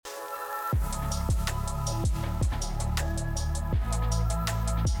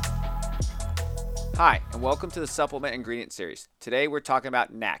Hi, and welcome to the Supplement Ingredient Series. Today we're talking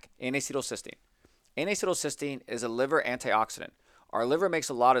about NAC, N-Acetyl-Cysteine. N-Acetyl-Cysteine is a liver antioxidant. Our liver makes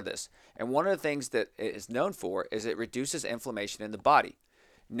a lot of this, and one of the things that it is known for is it reduces inflammation in the body.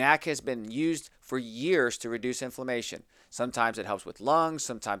 NAC has been used for years to reduce inflammation. Sometimes it helps with lungs,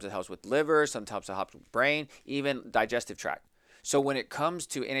 sometimes it helps with liver, sometimes it helps with brain, even digestive tract. So when it comes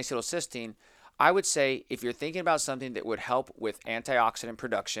to N-Acetyl-Cysteine, I would say if you're thinking about something that would help with antioxidant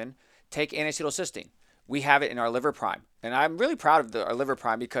production, take N-Acetyl-Cysteine. We have it in our Liver Prime. And I'm really proud of our Liver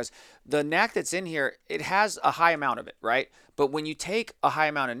Prime because the NAC that's in here, it has a high amount of it, right? But when you take a high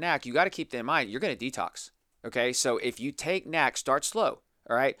amount of NAC, you got to keep that in mind. You're going to detox, okay? So if you take NAC, start slow,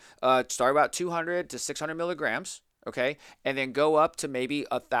 all right? Start about 200 to 600 milligrams, okay? And then go up to maybe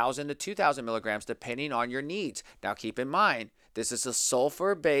 1,000 to 2,000 milligrams depending on your needs. Now keep in mind, this is a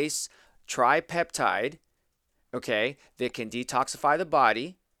sulfur-based tripeptide, okay, that can detoxify the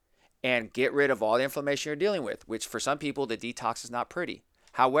body and get rid of all the inflammation you're dealing with, which for some people, the detox is not pretty.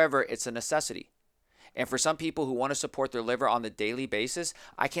 However, it's a necessity. And for some people who want to support their liver on the daily basis,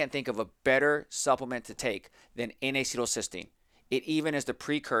 I can't think of a better supplement to take than N-Acetyl-Cysteine. It even is the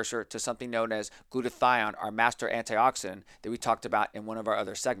precursor to something known as glutathione, our master antioxidant that we talked about in one of our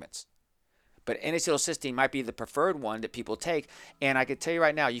other segments. But N-Acetyl-Cysteine might be the preferred one that people take, and I can tell you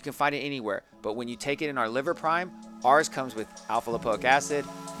right now, you can find it anywhere. But when you take it in our Liver Prime, ours comes with alpha lipoic acid,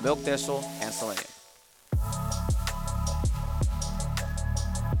 milk thistle, and selenium.